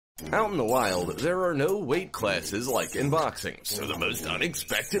Out in the wild, there are no weight classes like in boxing, so the most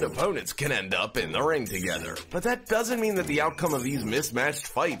unexpected opponents can end up in the ring together. But that doesn't mean that the outcome of these mismatched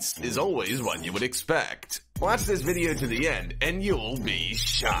fights is always what you would expect. Watch this video to the end and you'll be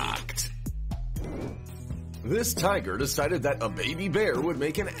shocked. This tiger decided that a baby bear would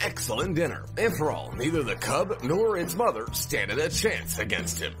make an excellent dinner. After all, neither the cub nor its mother stand a chance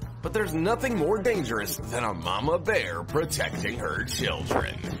against him. But there's nothing more dangerous than a mama bear protecting her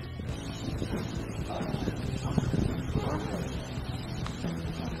children.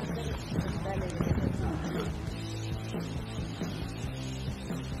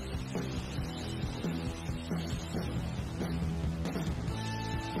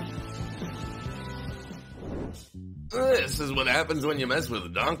 This is what happens when you mess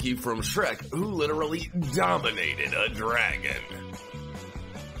with Donkey from Shrek, who literally dominated a dragon.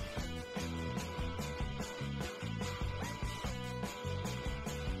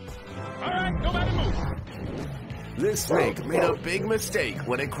 Alright, nobody move. This snake made a big mistake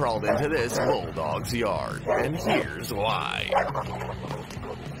when it crawled into this bulldog's yard, and here's why.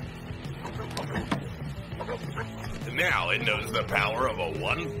 Now it knows the power of a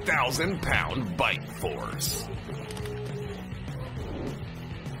 1,000-pound bite force.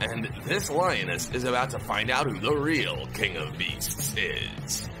 And this lioness is about to find out who the real king of beasts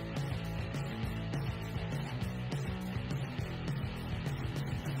is.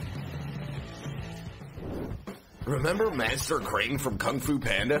 Remember Master Crane from Kung Fu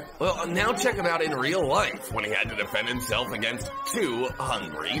Panda? Well, now check him out in real life when he had to defend himself against 2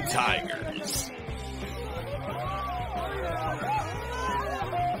 hungry tigers.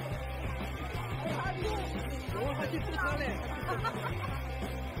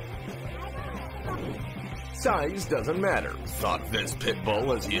 Size doesn't matter, thought this pit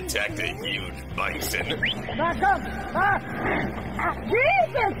bull as he attacked a huge bison. Back up!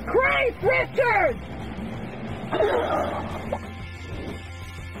 Jesus Christ, Richard!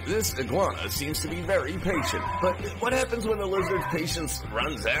 This iguana seems to be very patient, but what happens when the lizard's patience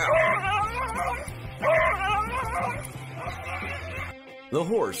runs out? The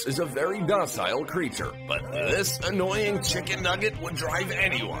horse is a very docile creature, but this annoying chicken nugget would drive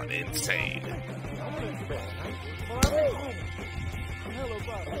anyone insane.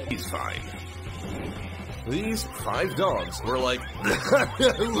 He's fine. These 5 dogs were like,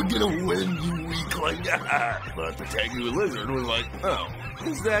 we're gonna win, you weakling. But the Tegu lizard was like, oh,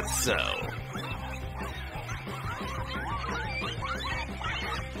 is that so?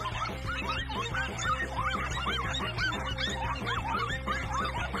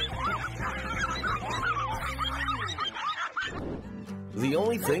 The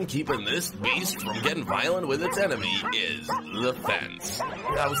only thing keeping this beast from getting violent with its enemy is the fence.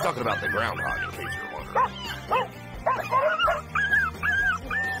 I was talking about the groundhog, in case you're wondering.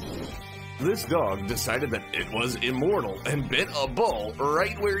 This dog decided that it was immortal and bit a bull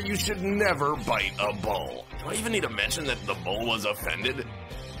right where you should never bite a bull. Do I even need to mention that the bull was offended?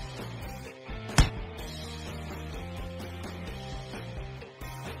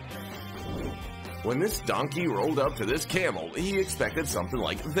 When this donkey rolled up to this camel, he expected something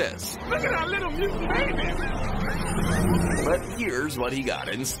like this. Look at our little mutant baby. But here's what he got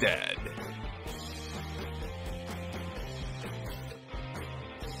instead.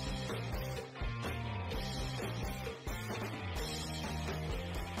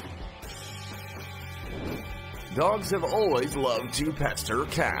 Dogs have always loved to pester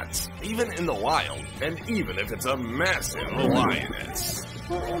cats, even in the wild, and even if it's a massive lioness.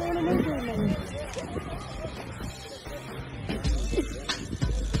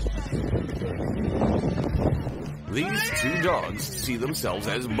 These 2 dogs see themselves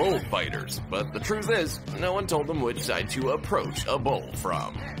as bullfighters, but the truth is, no one told them which side to approach a bull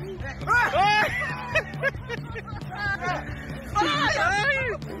from.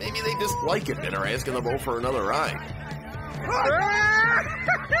 Maybe they just like it and are asking the bull for another ride.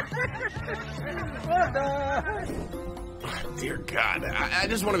 Dear God, I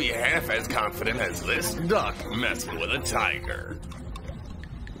just want to be half as confident as this duck messing with a tiger.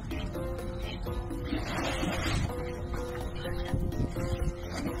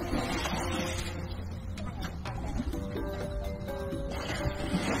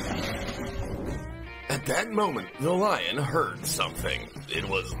 At that moment, the lion heard something. It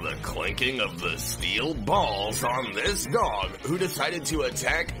was the clinking of the steel balls on this dog, who decided to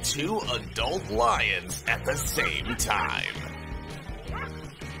attack 2 adult lions at the same time.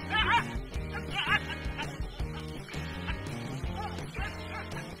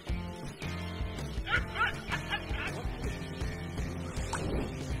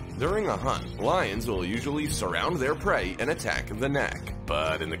 During a hunt, lions will usually surround their prey and attack the neck.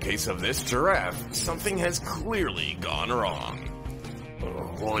 But in the case of this giraffe, something has clearly gone wrong.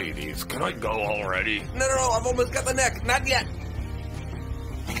 Ladies, can I go already? No, I've almost got the neck. Not yet.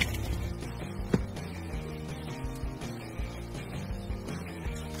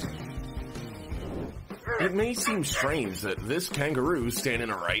 It may seem strange that this kangaroo is standing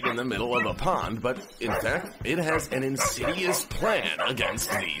right in the middle of a pond, but in fact, it has an insidious plan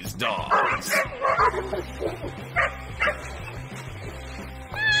against these dogs.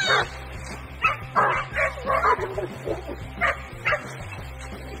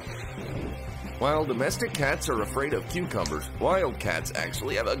 While domestic cats are afraid of cucumbers, wild cats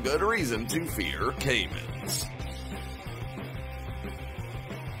actually have a good reason to fear caimans.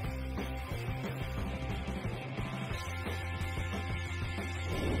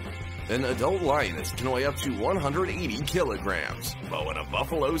 An adult lioness can weigh up to 180 kilograms, but when a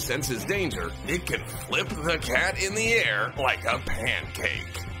buffalo senses danger, it can flip the cat in the air like a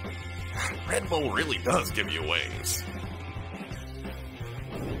pancake. Red Bull really does give you wings.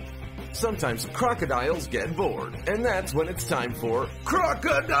 Sometimes crocodiles get bored, and that's when it's time for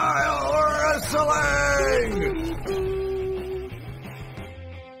crocodile wrestling!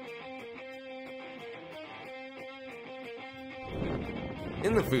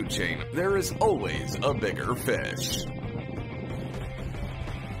 In the food chain, there is always a bigger fish.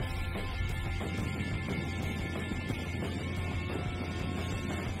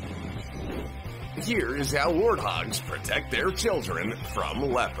 Here is how warthogs protect their children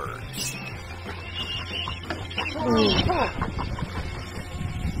from leopards.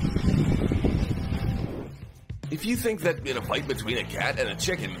 If you think that in a fight between a cat and a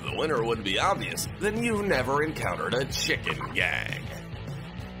chicken, the winner would be obvious, then you've never encountered a chicken gang.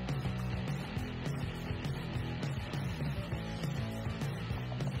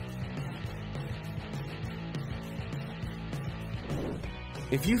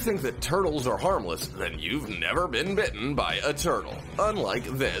 If you think that turtles are harmless, then you've never been bitten by a turtle, unlike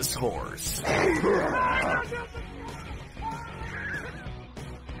this horse.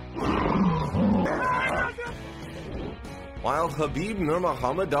 While Habib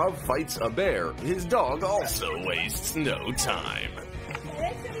Nurmagomedov fights a bear, his dog also wastes no time.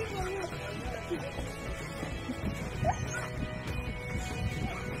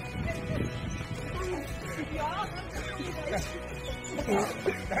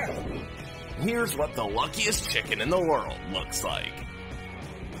 Here's what the luckiest chicken in the world looks like.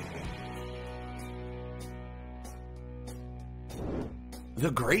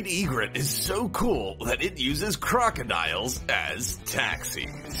 The great egret is so cool that it uses crocodiles as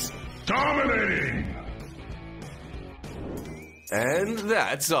taxis. Dominating! And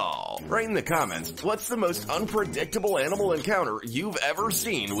that's all. Write in the comments, what's the most unpredictable animal encounter you've ever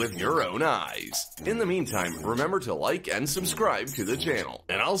seen with your own eyes? In the meantime, remember to like and subscribe to the channel,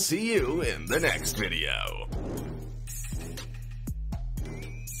 and I'll see you in the next video.